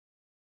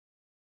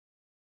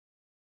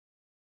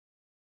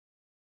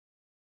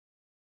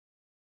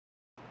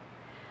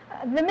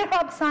The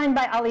mihrab signed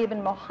by Ali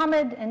ibn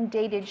Muhammad and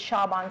dated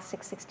Shaban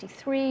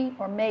 663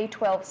 or May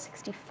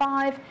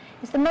 1265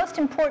 is the most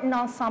important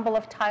ensemble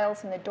of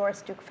tiles in the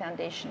Doris Duke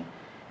Foundation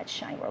at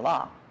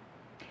Shangri-La.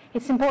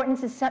 Its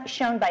importance is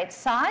shown by its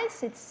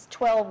size. It's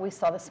 12, we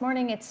saw this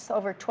morning, it's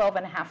over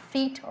 12.5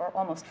 feet or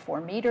almost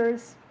 4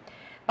 meters.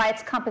 By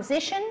its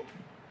composition,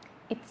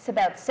 it's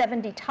about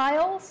 70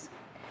 tiles.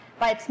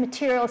 By its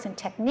materials and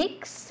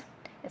techniques,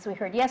 as we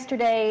heard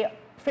yesterday,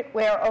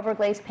 footwear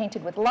overglaze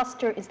painted with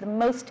luster is the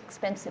most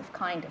expensive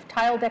kind of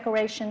tile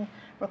decoration,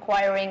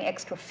 requiring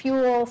extra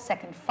fuel,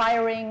 second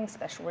firing,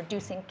 special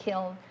reducing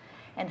kiln,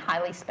 and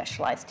highly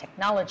specialized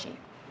technology.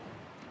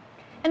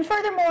 And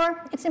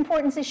furthermore, its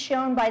importance is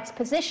shown by its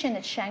position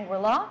at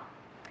Shangri-La.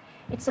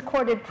 It's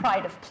accorded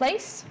pride of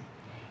place.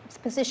 It's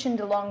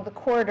positioned along the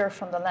corridor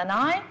from the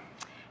lanai,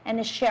 and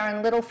as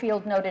Sharon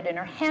Littlefield noted in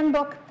her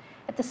handbook,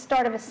 at the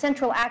start of a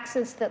central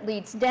axis that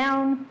leads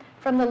down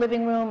from the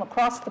living room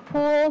across the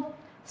pool,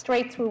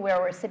 straight through where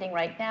we're sitting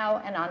right now,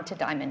 and onto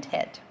Diamond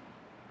Head.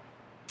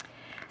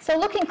 So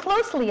looking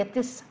closely at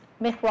this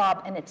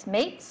mihrab and its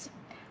mates,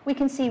 we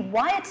can see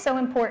why it's so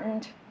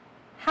important,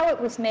 how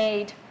it was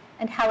made,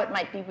 and how it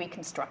might be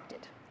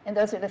reconstructed. And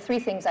those are the three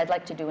things I'd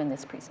like to do in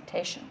this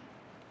presentation.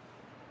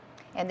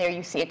 And there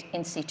you see it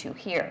in situ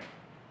here.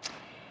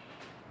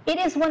 It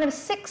is one of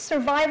 6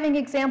 surviving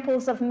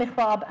examples of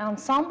mihrab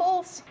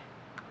ensembles.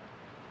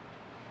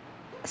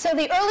 So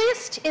the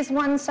earliest is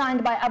one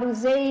signed by Abu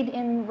Zaid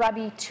in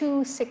Rabi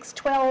 2,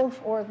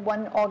 612, or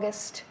 1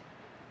 August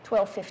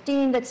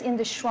 1215, that's in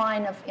the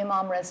shrine of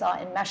Imam Reza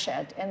in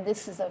Mashhad. And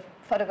this is a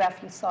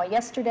photograph you saw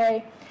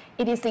yesterday.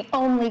 It is the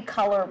only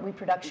color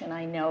reproduction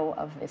I know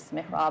of this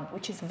mihrab,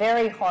 which is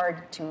very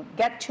hard to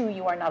get to.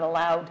 You are not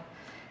allowed.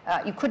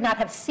 You could not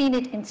have seen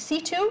it in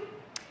situ.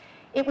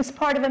 It was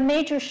part of a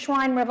major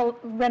shrine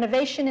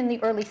renovation in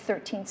the early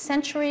 13th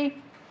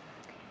century,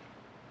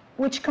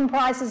 which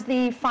comprises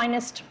the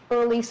finest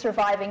early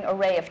surviving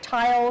array of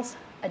tiles,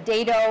 a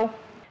dado,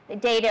 the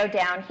dado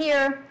down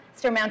here,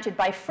 surmounted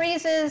by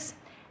friezes,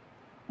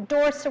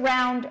 door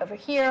surround over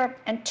here,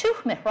 and 2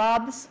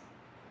 mihrabs.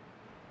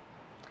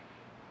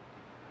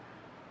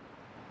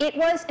 It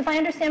was, if I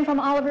understand from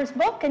Oliver's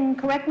book, and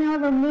correct me,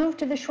 Oliver, moved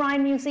to the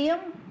Shrine Museum?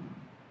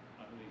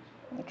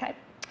 Okay.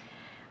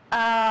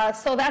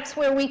 So that's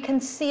where we can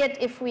see it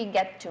if we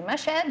get to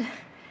Mashhad.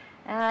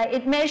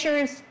 It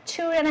measures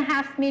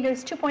 2.5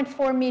 meters,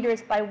 2.4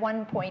 meters by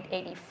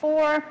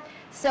 1.84.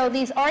 So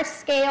these are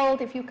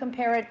scaled. If you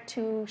compare it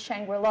to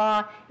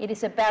Shangri-La, it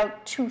is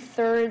about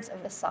 2/3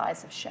 of the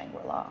size of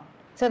Shangri-La.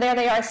 So there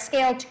they are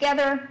scaled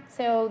together.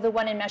 So the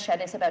one in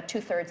Mashhad is about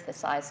 2/3 the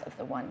size of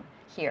the one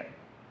here.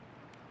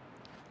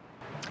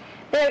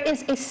 There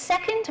is a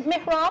second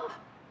mihrab,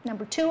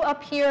 number 2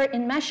 up here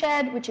in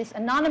Mashhad, which is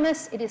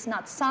anonymous. It is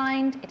not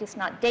signed. It is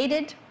not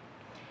dated.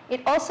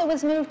 It also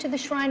was moved to the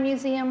Shrine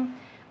Museum.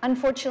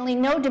 Unfortunately,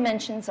 no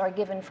dimensions are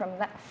given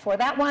for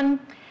that one,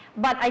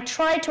 but I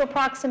tried to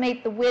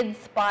approximate the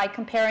width by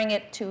comparing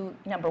it to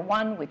number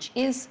 1, which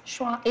is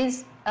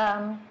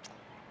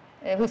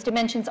whose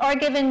dimensions are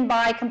given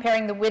by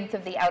comparing the width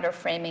of the outer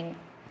framing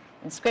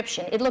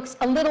inscription. It looks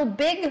a little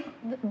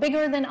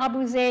bigger than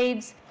Abu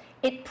Zaid's.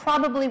 It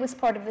probably was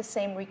part of the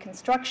same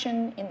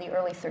reconstruction in the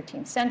early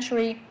 13th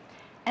century,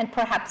 and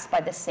perhaps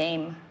by the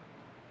same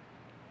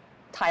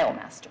tile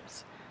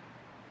masters.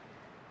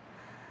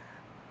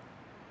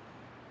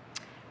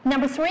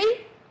 Number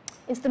 3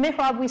 is the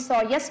mihrab we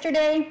saw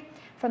yesterday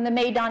from the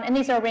Maidan, and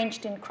these are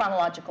arranged in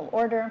chronological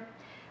order.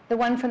 The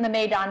one from the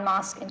Maidan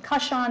Mosque in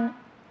Kashan,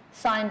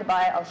 signed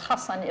by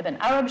Al-Hassan ibn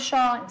Arab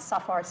Shah in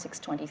Safar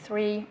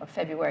 623, or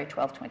February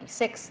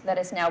 1226, that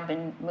has now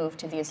been moved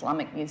to the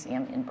Islamic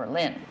Museum in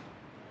Berlin.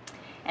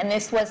 And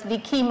this was the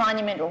key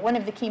monument, or one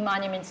of the key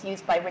monuments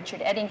used by Richard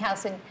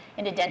Eddinghausen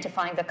in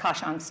identifying the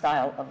Kashan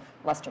style of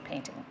luster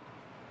painting.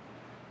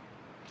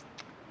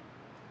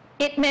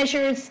 It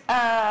measures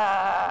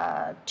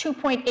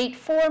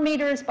 2.84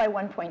 meters by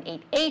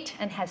 1.88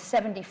 and has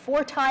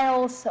 74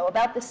 tiles, so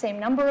about the same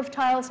number of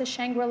tiles as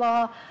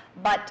Shangri-La,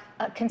 but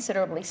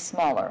considerably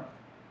smaller.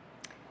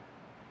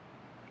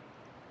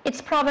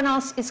 Its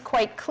provenance is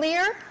quite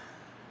clear.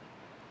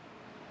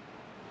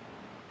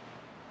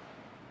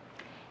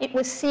 It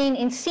was seen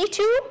in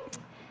situ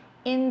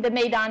in the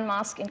Maidan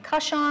Mosque in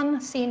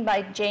Kashan, seen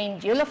by Jane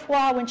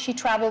Dieulafoy when she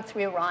traveled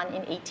through Iran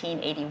in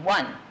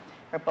 1881.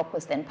 Her book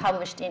was then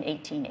published in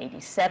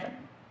 1887.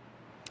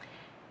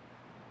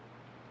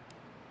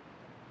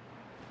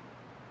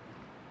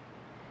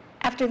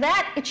 After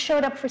that, it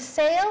showed up for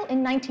sale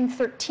in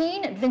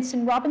 1913 at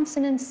Vincent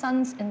Robinson and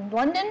Sons in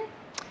London.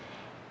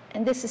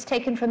 And this is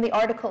taken from the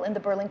article in the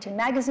Burlington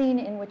Magazine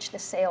in which the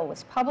sale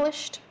was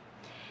published.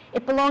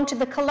 It belonged to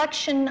the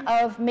collection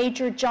of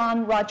Major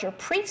John Roger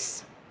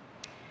Preece,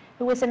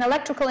 who was an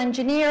electrical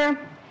engineer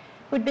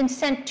who had been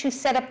sent to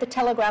set up the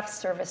telegraph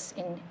service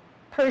in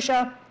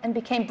Persia and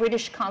became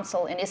British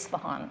consul in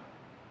Isfahan.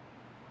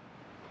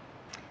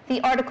 The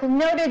article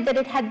noted that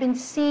it had been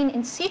seen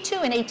in situ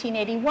in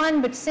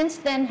 1881, but since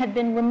then had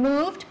been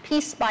removed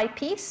piece by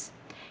piece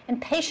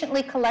and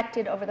patiently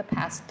collected over the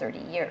past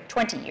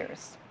 20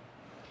 years.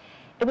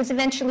 It was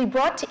eventually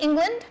brought to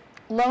England,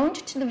 loaned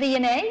to the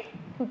V&A,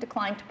 who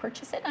declined to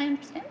purchase it, I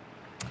understand.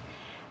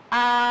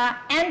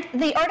 And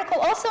the article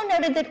also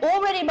noted that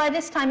already by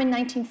this time in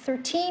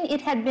 1913,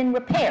 it had been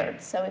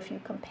repaired. So if you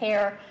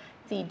compare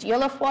the Dieu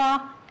la foi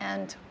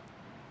and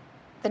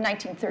the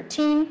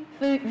 1913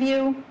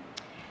 view,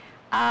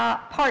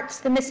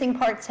 the missing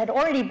parts had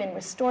already been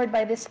restored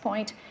by this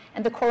point,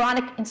 and the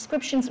Quranic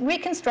inscriptions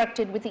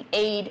reconstructed with the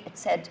aid, it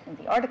said in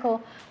the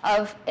article,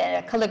 of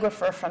a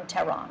calligrapher from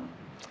Tehran.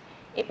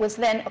 It was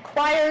then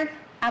acquired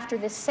after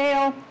this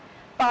sale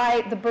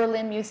by the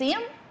Berlin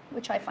Museum,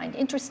 which I find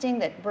interesting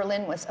that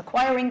Berlin was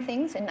acquiring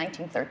things in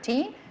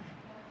 1913,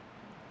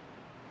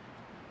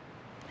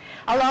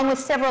 along with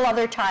several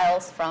other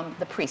tiles from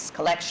the priest's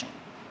collection.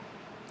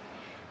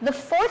 The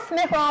fourth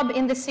mihrab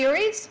in the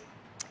series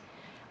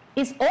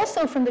is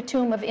also from the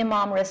tomb of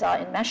Imam Reza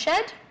in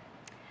Mashhad,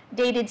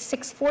 dated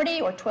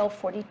 640 or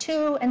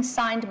 1242, and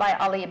signed by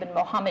Ali ibn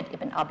Muhammad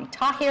ibn Abi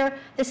Tahir,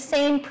 the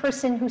same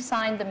person who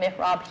signed the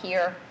mihrab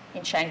here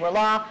in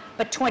Shangri-La,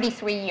 but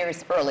 23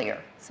 years earlier.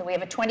 So we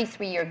have a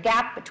 23-year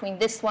gap between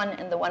this one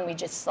and the one we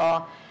just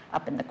saw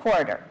up in the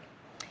corridor.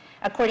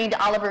 According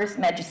to Oliver's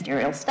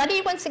magisterial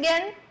study, once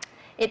again,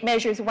 it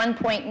measures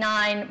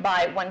 1.9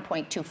 by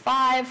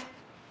 1.25.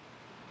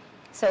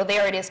 So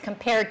there it is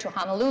compared to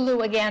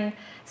Honolulu again.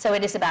 So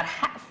it is about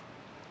half,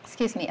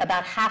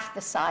 about half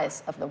the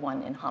size of the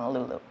one in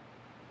Honolulu.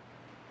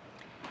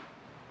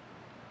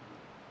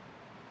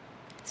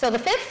 So the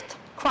fifth,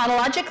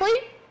 chronologically,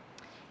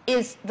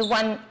 is the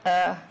one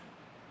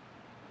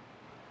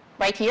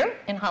right here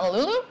in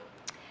Honolulu.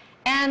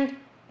 And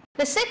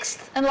the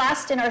sixth and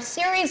last in our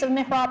series of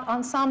mihrab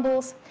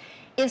ensembles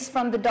is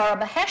from the Dar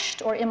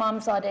Bahesht, or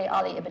Imamzadeh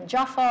Ali ibn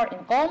Jafar in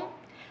Qom,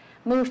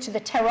 moved to the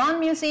Tehran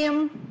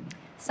Museum,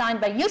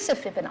 signed by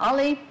Yusuf ibn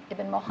Ali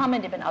ibn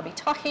Muhammad ibn Abi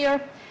Tahir,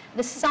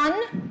 the son,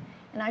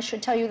 and I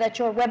should tell you that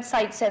your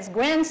website says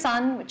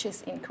grandson, which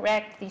is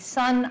incorrect, the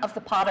son of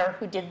the potter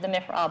who did the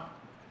mihrab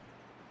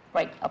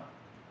right up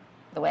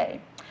the way,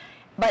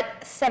 but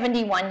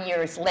 71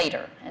 years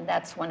later. And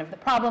that's one of the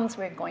problems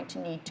we're going to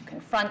need to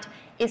confront.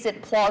 Is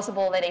it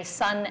plausible that a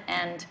son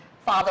and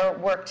father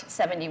worked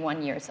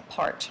 71 years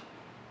apart?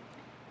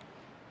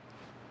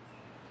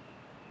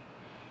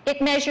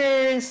 It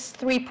measures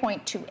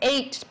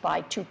 3.28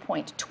 by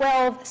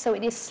 2.12, so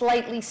it is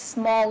slightly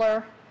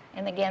smaller.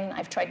 And again,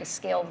 I've tried to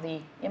scale the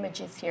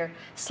images here,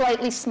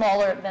 slightly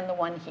smaller than the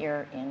one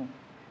here in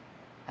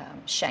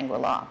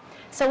Shangri-La.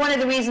 So one of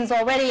the reasons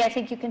already, I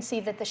think you can see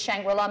that the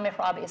Shangri-La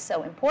mihrab is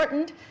so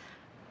important.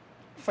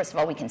 First of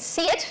all, we can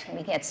see it, and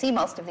we can't see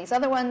most of these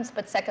other ones,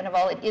 but second of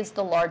all, it is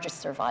the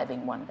largest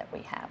surviving one that we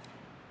have.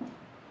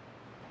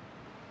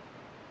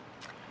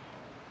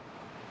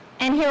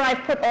 And here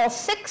I've put all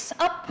six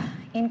up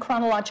in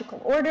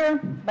chronological order,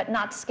 but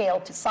not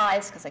scaled to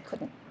size, because I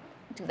couldn't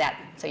do that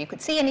so you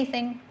could see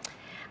anything.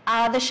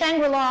 The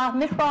Shangri-La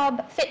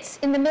mihrab fits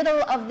in the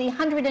middle of the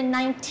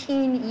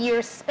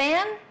 119-year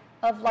span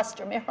of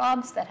luster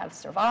mihrabs that have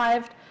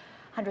survived,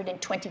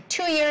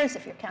 122 years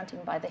if you're counting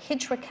by the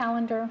Hijra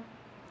calendar.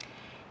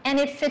 And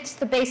it fits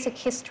the basic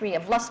history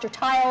of luster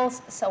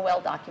tiles, so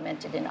well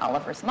documented in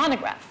Oliver's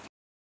monograph.